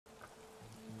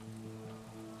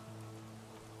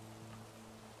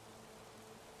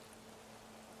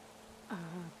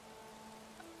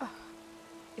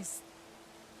Is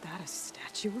that a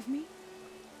statue of me?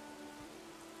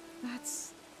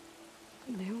 That's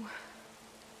new.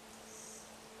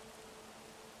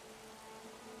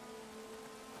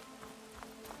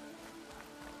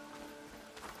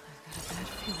 I've got a bad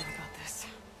feeling about this.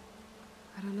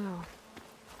 I don't know.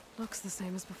 Looks the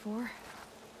same as before.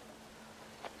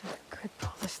 I could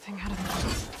pull this thing out of the...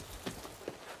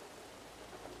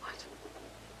 What?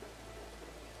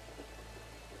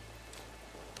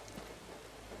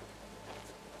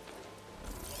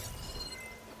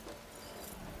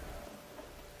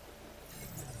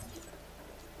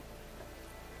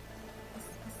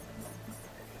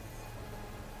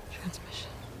 Transmission.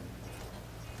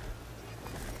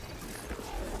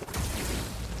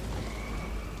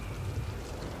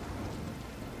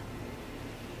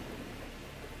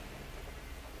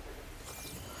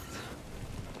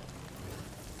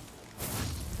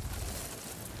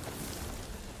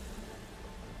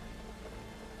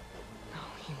 No,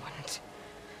 he wouldn't.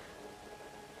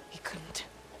 He couldn't.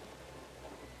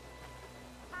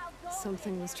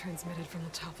 Something was transmitted from the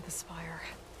top of the spire.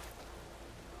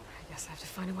 I guess I have to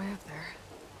find a way up there.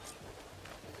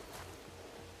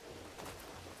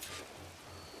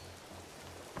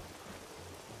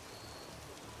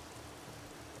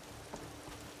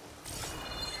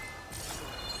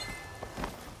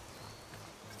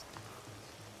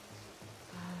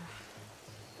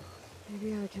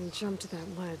 Maybe I can jump to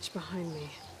that ledge behind me.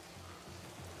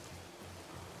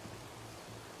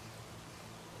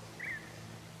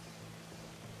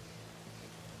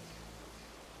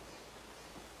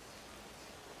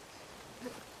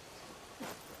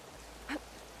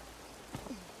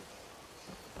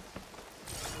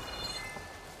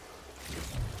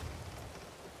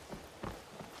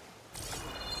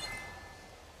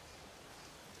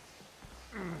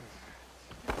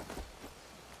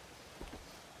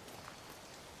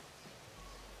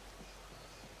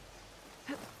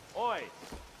 Oi,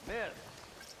 miss.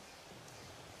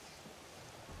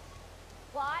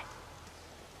 What?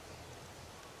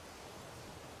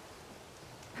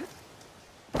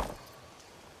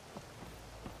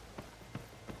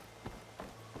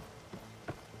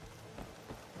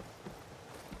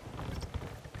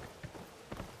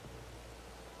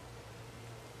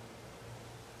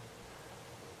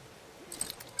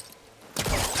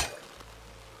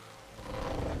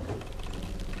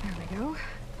 There we go.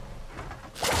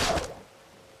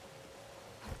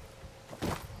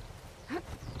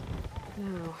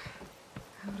 Now,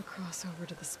 how to cross over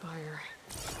to the spire.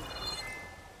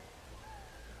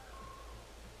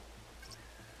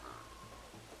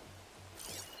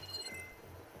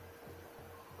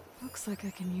 Looks like I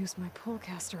can use my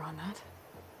pullcaster on that.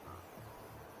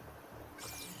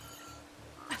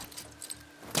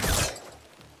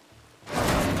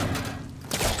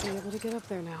 Be able to get up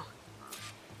there now.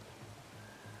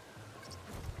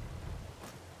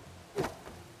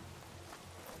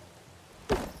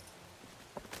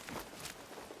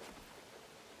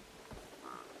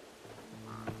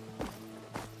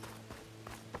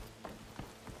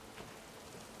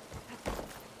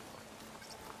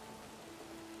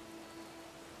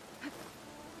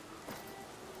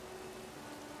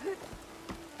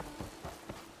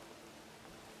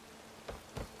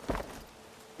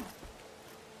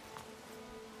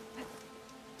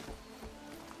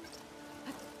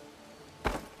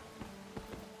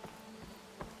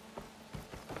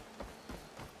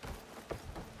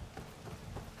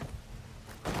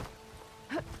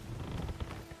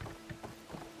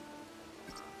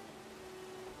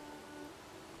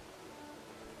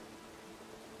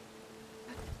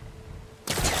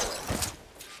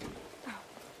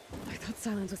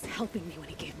 Silence was helping me when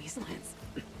he gave me his lance.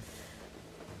 It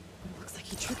looks like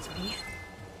he tricked me.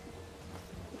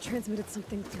 He transmitted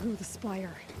something through the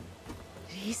spire.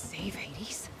 Did he save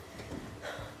Hades?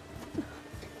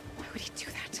 Why would he do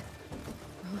that?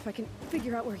 Well, if I can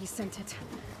figure out where he sent it,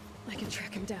 I can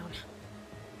track him down.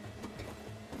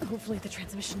 Hopefully the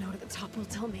transmission node at the top will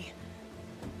tell me.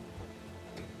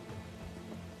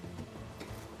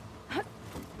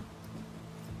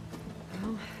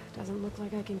 Well, doesn't look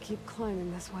like I can keep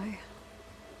climbing this way.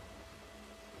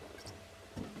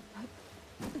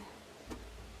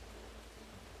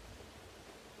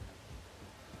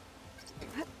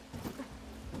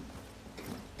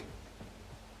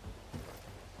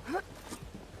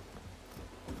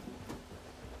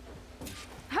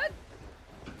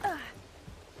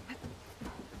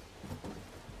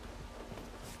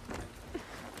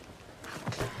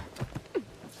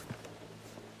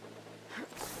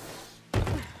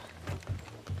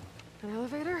 An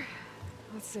elevator?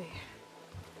 Let's see.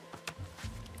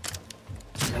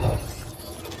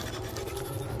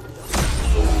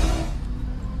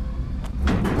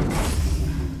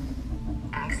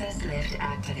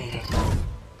 activated.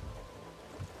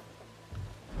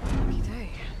 Lucky they.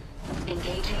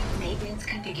 Engaging maintenance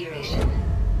configuration.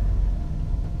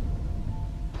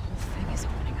 The whole thing is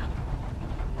opening up.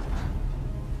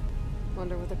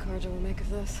 Wonder what the Carja will make of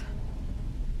this.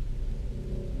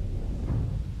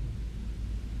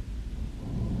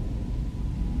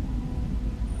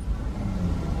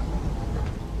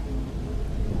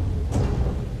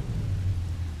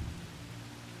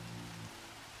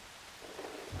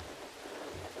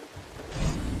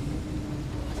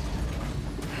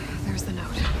 There's the note.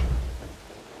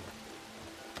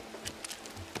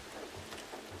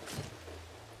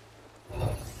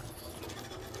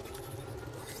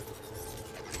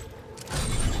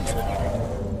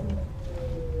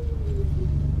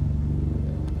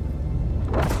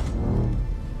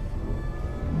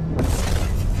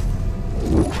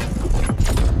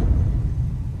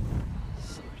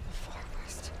 Sword of the Far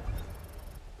West.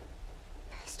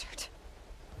 Bastard.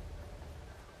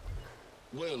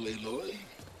 Well, Aloy,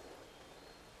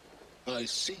 I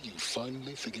see you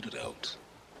finally figured it out.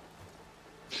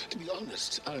 To be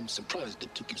honest, I'm surprised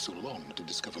it took you so long to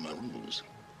discover my ruse.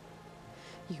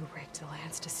 You rigged the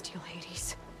Lance to steal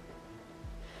Hades.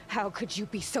 How could you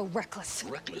be so reckless?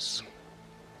 Reckless?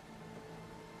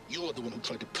 You're the one who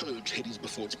tried to purge Hades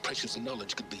before its precious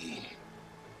knowledge could be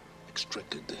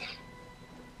extracted.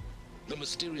 The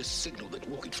mysterious signal that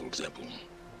woke it, for example.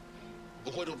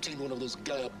 Or why to obtain one of those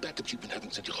Gaia backups you've been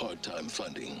having such a hard time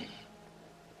finding.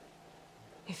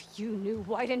 If you knew,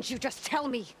 why didn't you just tell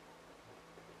me?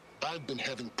 I've been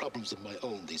having problems of my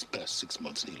own these past 6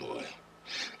 months, Aloy.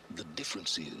 The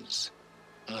difference is,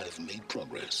 I've made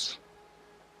progress.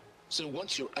 So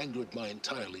once your anger at my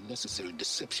entirely necessary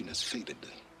deception has faded,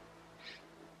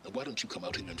 now why don't you come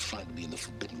out here and find me in the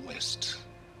Forbidden West,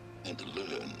 and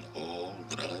learn all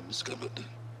that I've discovered?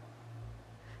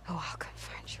 Oh, I'll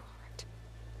confront you, alright.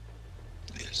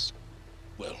 Yes.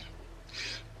 Well,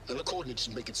 the coordinates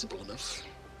should make it simple enough.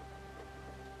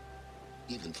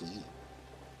 Even for you.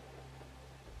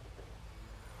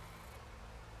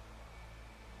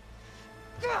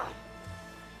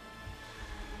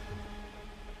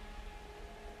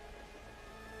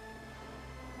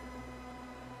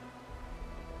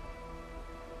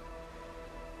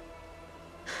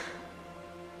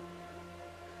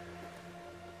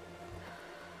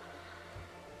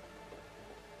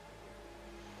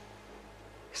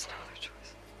 There's no other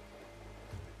choice.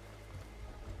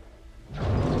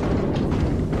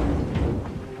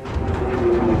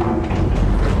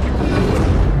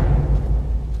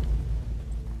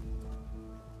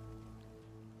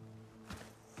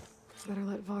 Better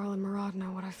let Varl and Murad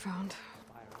know what I found.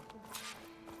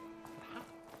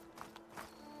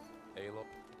 Aloy.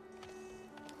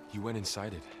 You went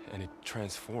inside it, and it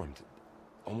transformed.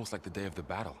 Almost like the day of the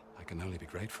battle. I can only be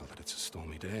grateful that it's a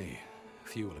stormy day.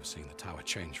 Few will have seen the tower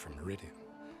change from Meridian.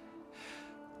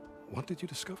 What did you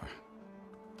discover?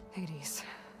 Hades.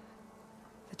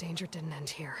 The danger didn't end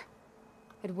here.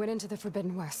 It went into the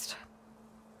Forbidden West.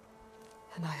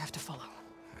 And I have to follow.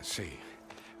 I see.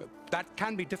 That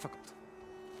can be difficult.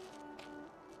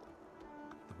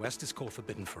 The West is called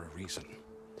Forbidden for a reason.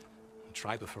 A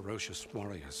tribe of ferocious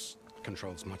warriors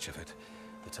controls much of it.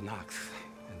 The Tenakth,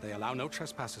 and they allow no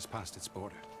trespassers past its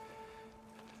border.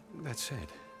 That said,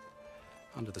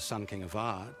 under the Sun King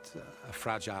Avad, a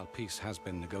fragile peace has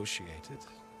been negotiated.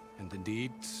 And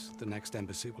indeed, the next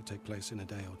embassy will take place in a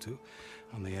day or two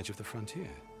on the edge of the frontier.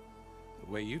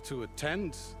 Were you to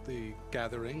attend the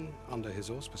gathering under his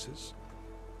auspices,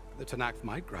 the Tenakth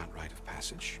might grant right of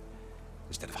passage,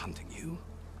 instead of hunting you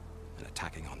and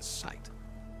attacking on sight.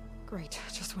 Great,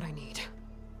 just what I need.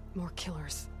 More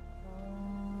killers.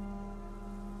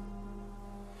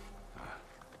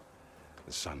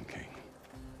 The Sun King.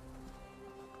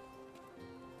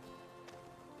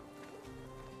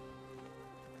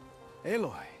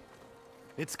 Aloy,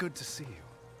 it's good to see you.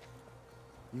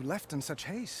 You left in such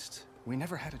haste. We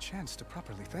never had a chance to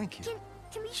properly thank you.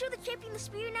 Can we show the champion the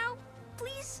spear now?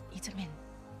 Please? Itamen,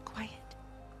 quiet.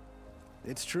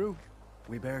 It's true.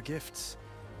 We bear gifts.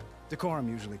 Decorum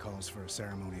usually calls for a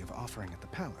ceremony of offering at the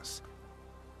palace.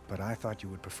 But I thought you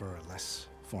would prefer a less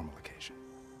formal occasion.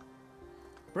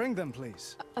 Bring them,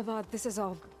 please. Avad, this is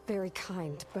all very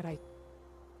kind, but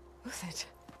Who's it?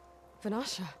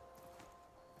 Vanasha.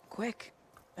 Quick,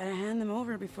 better hand them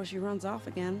over before she runs off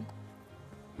again.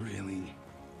 Really?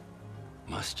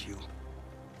 Must you?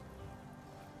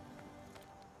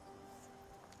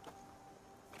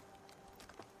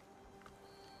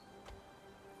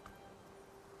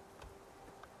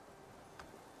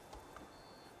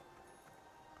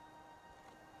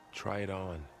 Try it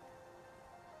on.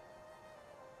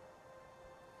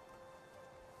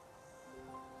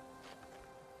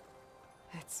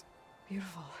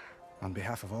 Beautiful. On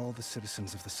behalf of all the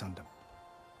citizens of the Sundom,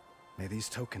 may these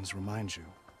tokens remind you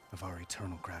of our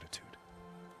eternal gratitude.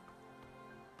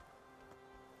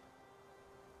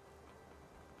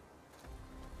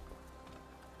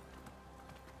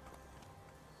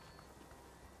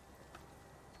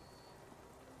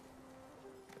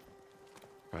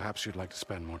 Perhaps you'd like to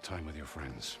spend more time with your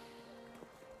friends.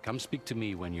 Come speak to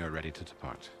me when you're ready to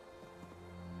depart.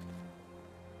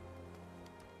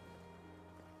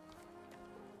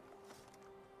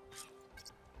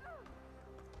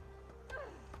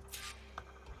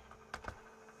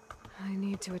 I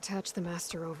need to attach the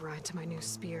Master Override to my new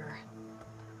spear.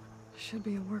 Should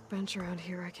be a workbench around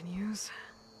here I can use.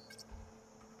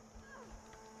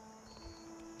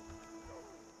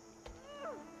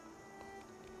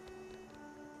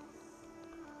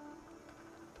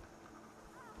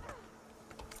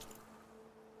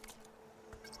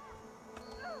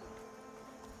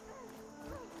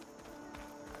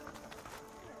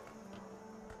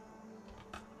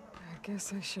 I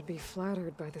guess I should be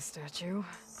flattered by the statue.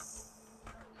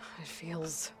 It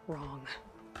feels wrong.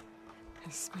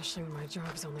 Especially when my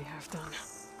job's only half done.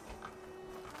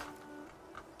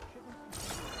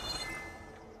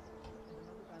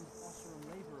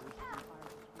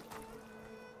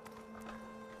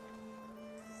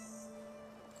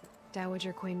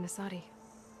 Dowager Queen Nasadi.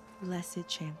 Blessed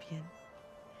champion.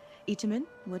 Itamen,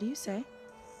 what do you say?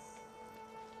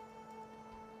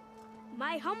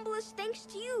 My humblest thanks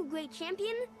to you, great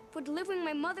champion, for delivering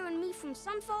my mother and me from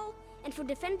Sunfall, and for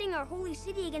defending our holy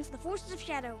city against the forces of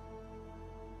Shadow.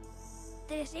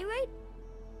 Did I say right?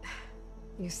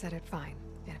 You said it fine,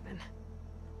 Itamen.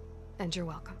 And you're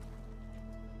welcome.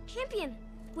 Champion,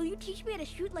 will you teach me how to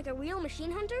shoot like a real machine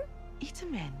hunter?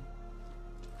 Itamen.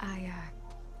 I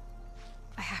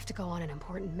have to go on an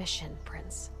important mission,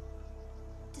 Prince.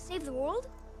 To save the world?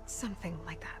 Something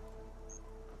like that.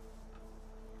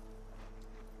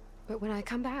 But when I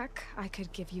come back, I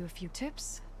could give you a few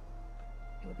tips.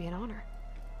 It would be an honor.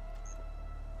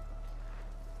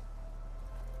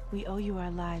 We owe you our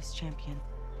lives, champion,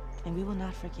 and we will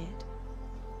not forget.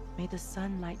 May the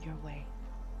sun light your way.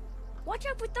 Watch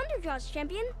out for Thunderjaws,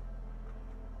 champion!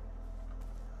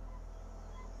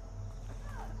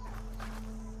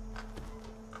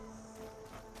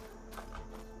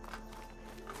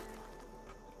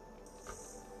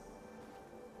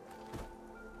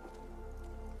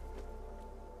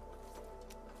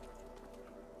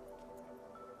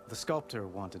 The sculptor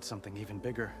wanted something even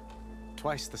bigger,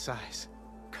 twice the size,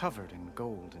 covered in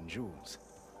gold and jewels.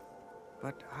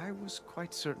 But I was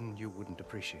quite certain you wouldn't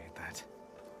appreciate that.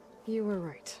 You were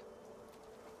right.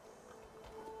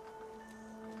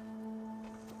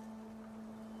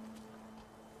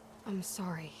 I'm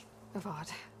sorry, Avad.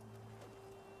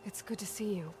 It's good to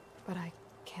see you, but I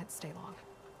can't stay long.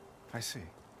 I see.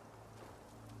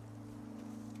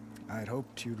 I'd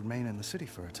hoped you'd remain in the city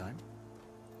for a time.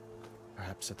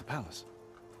 Perhaps at the palace.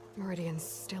 Meridian's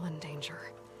still in danger,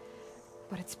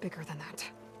 but it's bigger than that.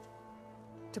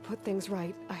 To put things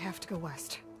right, I have to go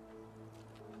west.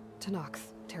 To Nox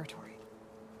territory.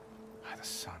 By the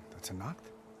sun, that's a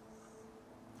Noct?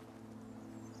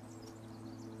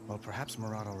 Well, perhaps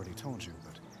Marat already told you,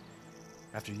 but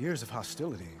after years of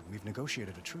hostility, we've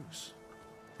negotiated a truce,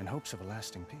 in hopes of a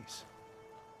lasting peace.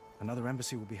 Another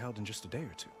embassy will be held in just a day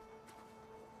or two.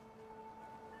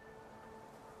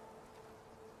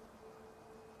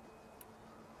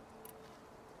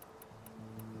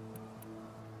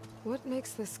 What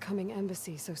makes this coming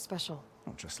embassy so special?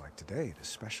 Well, just like today, it is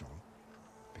special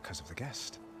because of the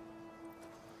guest.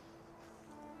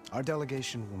 Our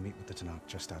delegation will meet with the Tenakth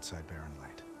just outside Barren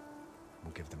Light.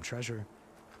 We'll give them treasure,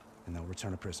 and they'll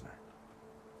return a prisoner.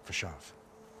 Fashav,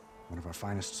 one of our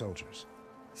finest soldiers.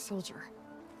 Soldier?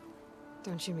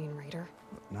 Don't you mean raider?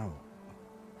 No,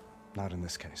 not in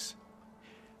this case.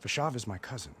 Fashav is my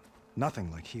cousin,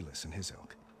 nothing like Helis and his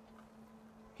ilk.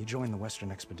 He joined the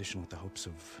Western expedition with the hopes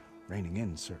of reining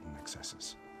in certain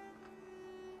excesses.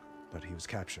 But he was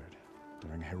captured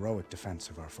during a heroic defense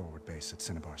of our forward base at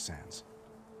Cinnabar Sands,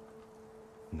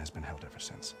 and has been held ever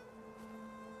since.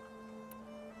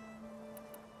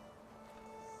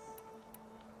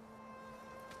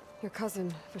 Your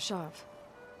cousin, Fashav.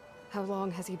 How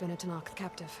long has he been a Tenakth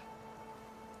captive?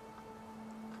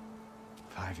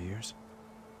 5 years.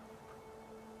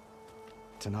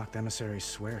 Tenakth emissaries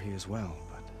swear he is well,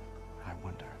 but I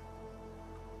wonder.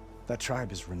 That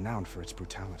tribe is renowned for its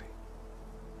brutality.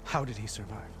 How did he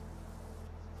survive?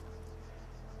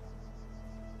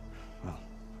 Well,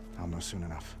 I'll know soon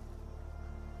enough.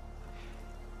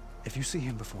 If you see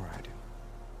him before I do,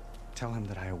 tell him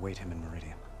that I await him in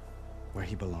Meridian, where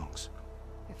he belongs.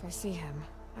 If I see him,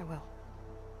 I will.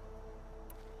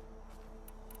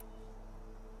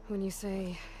 When you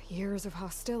say years of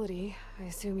hostility, I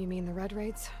assume you mean the Red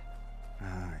Raids?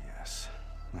 Ah, yes.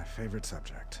 My favorite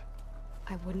subject.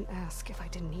 I wouldn't ask if I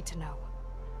didn't need to know.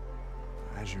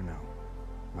 As you know,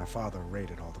 my father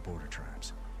raided all the border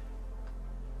tribes.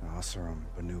 Oseram,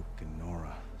 Banuk, and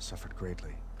Nora suffered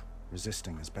greatly,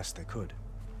 resisting as best they could.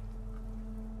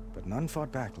 But none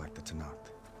fought back like the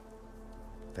Tenakth.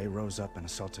 They rose up and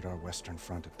assaulted our western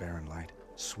front at Barren Light,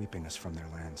 sweeping us from their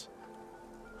lands.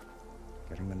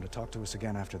 Getting them to talk to us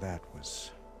again after that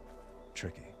was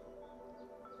tricky.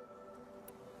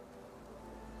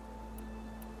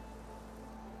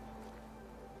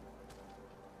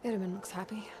 Itamen looks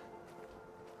happy.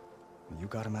 You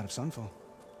got him out of Sunfall.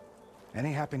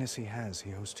 Any happiness he has,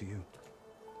 he owes to you.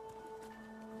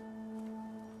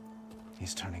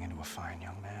 He's turning into a fine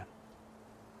young man,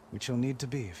 which he'll need to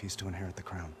be if he's to inherit the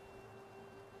crown.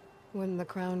 Wouldn't the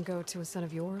crown go to a son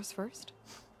of yours first?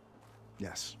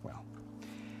 Yes, well,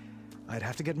 I'd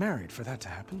have to get married for that to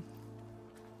happen.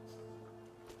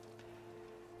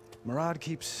 Murad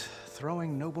keeps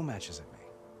throwing noble matches at me.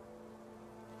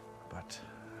 But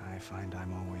I find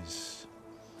I'm always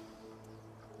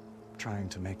trying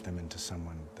to make them into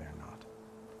someone they're not.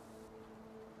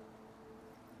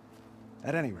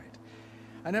 At any rate,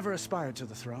 I never aspired to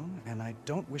the throne, and I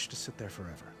don't wish to sit there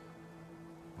forever.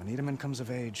 When Itamen comes of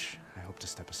age, I hope to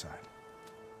step aside.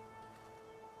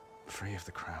 Free of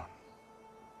the crown.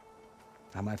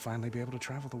 I might finally be able to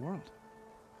travel the world.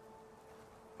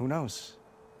 Who knows?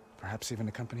 Perhaps even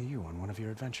accompany you on one of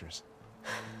your adventures.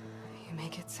 You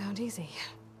make it sound easy.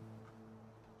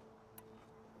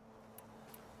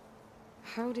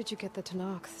 How did you get the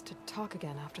Tenakth to talk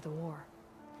again after the war?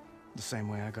 The same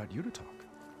way I got you to talk.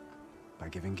 By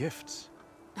giving gifts.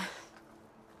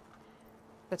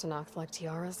 The Tenakth like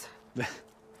tiaras?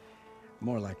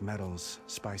 More like medals,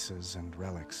 spices, and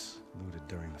relics looted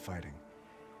during the fighting.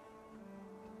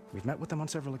 We've met with them on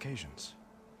several occasions,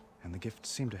 and the gifts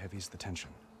seem to have eased the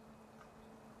tension.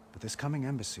 But this coming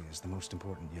embassy is the most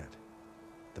important yet.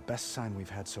 The best sign we've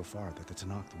had so far that the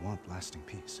Tenakth want lasting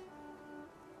peace.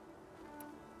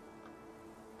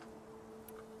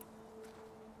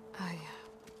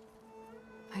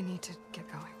 I need to get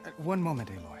going. One moment,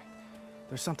 Aloy.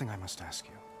 There's something I must ask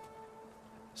you.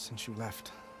 Since you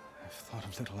left, I've thought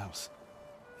of little else.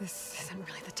 This isn't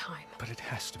really the time. But it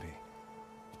has to be.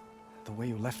 The way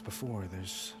you left before,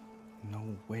 there's no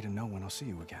way to know when I'll see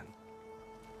you again.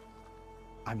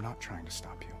 I'm not trying to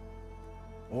stop you,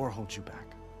 or hold you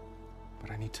back.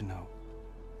 But I need to know,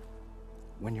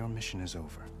 when your mission is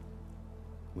over,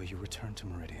 will you return to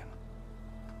Meridian?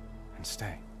 And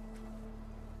stay?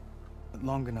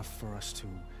 Long enough for us to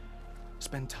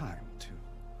spend time, to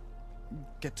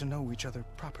get to know each other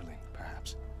properly,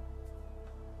 perhaps.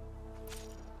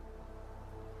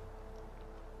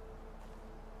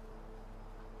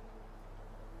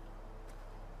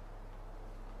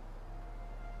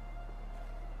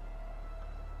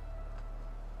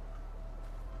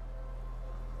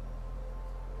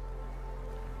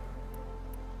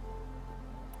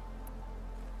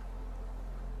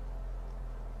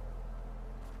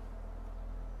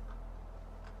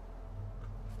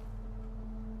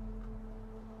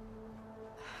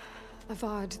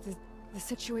 Avad, the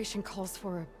situation calls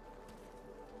for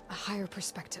a higher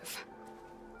perspective.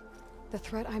 The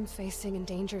threat I'm facing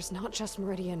endangers not just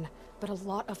Meridian, but a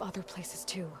lot of other places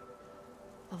too.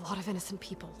 A lot of innocent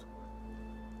people.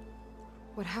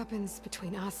 What happens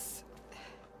between us,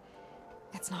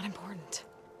 it's not important.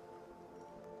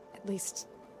 At least,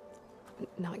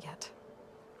 not yet.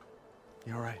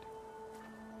 You're right.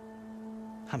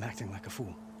 I'm acting like a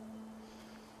fool.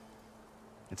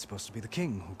 It's supposed to be the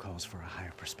king who calls for a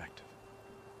higher perspective.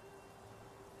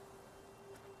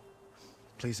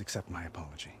 Please accept my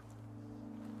apology.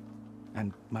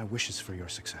 And my wishes for your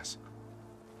success.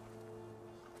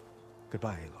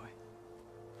 Goodbye, Aloy.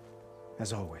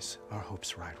 As always, our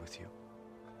hopes ride with you.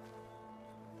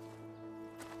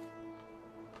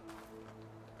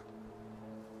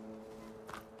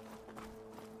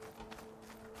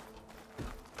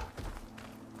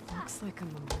 Looks like a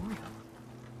memorial.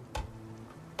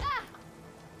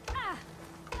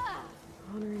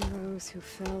 Honoring those who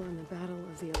fell in the Battle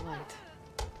of the Elite.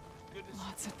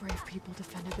 Lots of brave people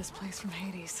defended this place from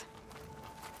Hades.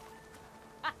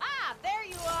 Ha! There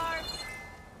you are!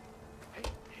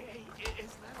 Hey,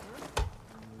 is that her?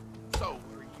 So,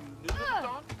 are you new to the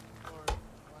dog? Or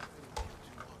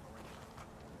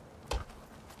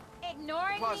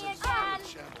Ignoring me closet's full again? of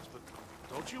shadows, but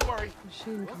don't you worry.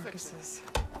 Machine We'll fix it. carcasses.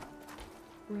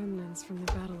 Remnants from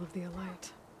the Battle of the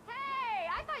Elite. Hey!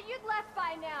 I thought you'd left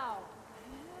by now!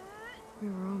 We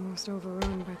were almost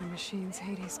overrun by the machines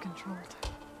Hades controlled.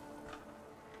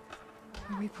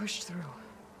 And we pushed through.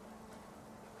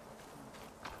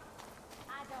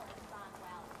 I don't respond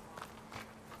well.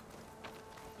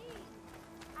 Geez,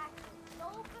 I feel so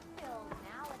fulfilled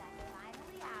now that I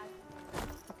finally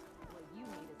asked. What you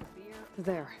need is a beer.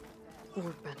 There. The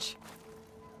workbench.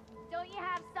 Don't you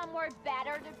have somewhere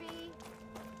better to be?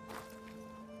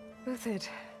 Uthid.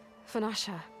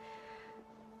 Vanasha.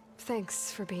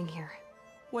 Thanks for being here.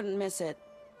 Wouldn't miss it,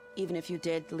 even if you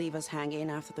did leave us hanging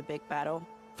after the big battle.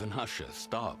 Vanasha,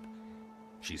 stop.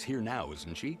 She's here now,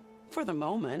 isn't she? For the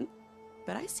moment.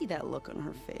 But I see that look on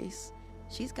her face.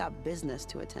 She's got business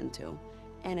to attend to,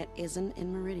 and it isn't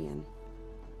in Meridian.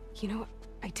 You know,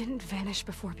 I didn't vanish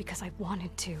before because I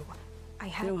wanted to. I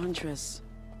had... No, Huntress.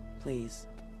 Please.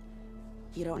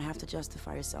 You don't have to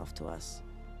justify yourself to us.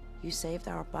 You saved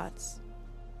our butts.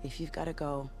 If you've got to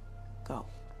go, go.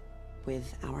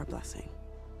 With our blessing.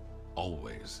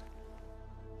 Always.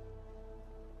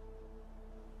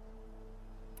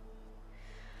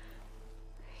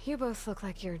 You both look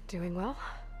like you're doing well.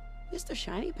 Mr.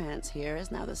 Shiny Pants here is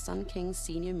now the Sun King's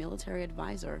senior military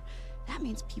advisor. That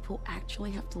means people actually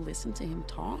have to listen to him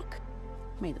talk?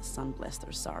 May the sun bless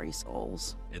their sorry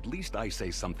souls. At least I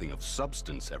say something of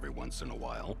substance every once in a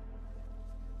while.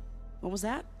 What was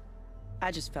that?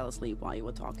 I just fell asleep while you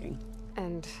were talking.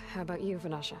 And how about you,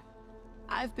 Vanasha?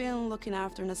 I've been looking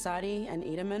after Nasadi and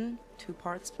Edaman. 2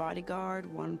 parts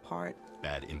bodyguard, 1 part...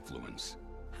 Bad influence.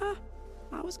 Huh.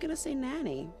 I was gonna say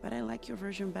nanny, but I like your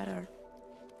version better.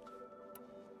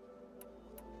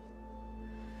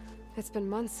 It's been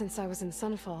months since I was in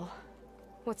Sunfall.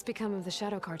 What's become of the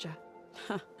Shadow Karja?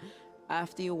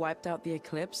 After you wiped out the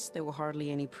Eclipse, there were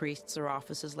hardly any priests or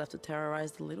officers left to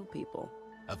terrorize the little people.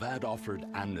 Avad offered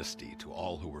amnesty to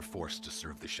all who were forced to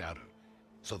serve the Shadow.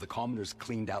 So the commoners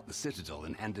cleaned out the Citadel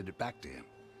and handed it back to him.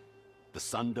 The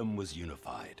Sundom was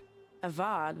unified.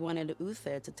 Avad wanted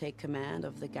Uthid to take command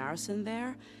of the garrison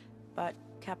there, but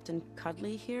Captain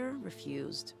Cudley here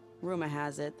refused. Rumor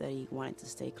has it that he wanted to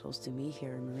stay close to me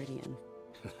here in Meridian.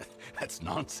 That's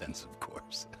nonsense, of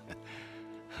course.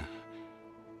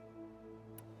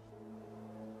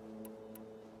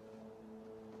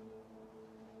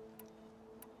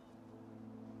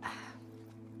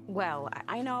 Well,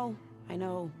 I know.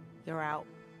 You're out.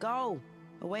 Go!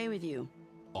 Away with you.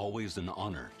 Always an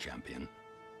honor, champion.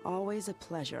 Always a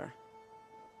pleasure.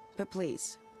 But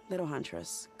please, little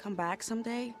Huntress, come back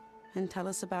someday and tell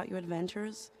us about your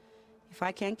adventures. If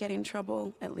I can't get in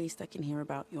trouble, at least I can hear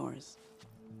about yours.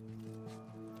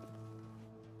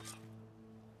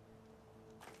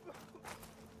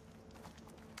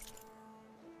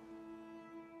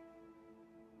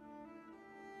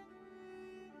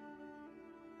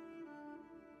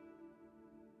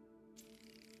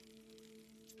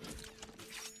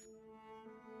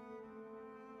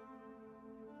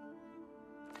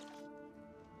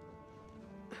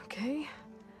 Okay.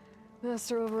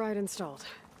 Master override installed.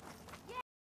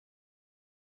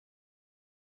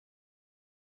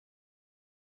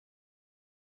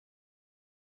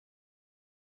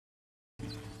 I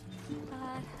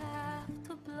have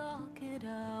to block it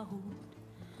out.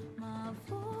 My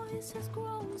voice has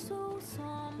grown so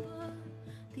somber.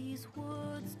 These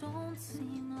words don't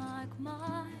seem like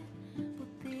mine,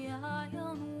 but the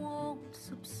iron won't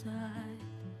subside.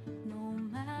 No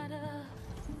matter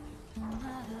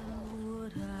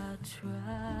what I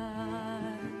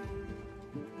try.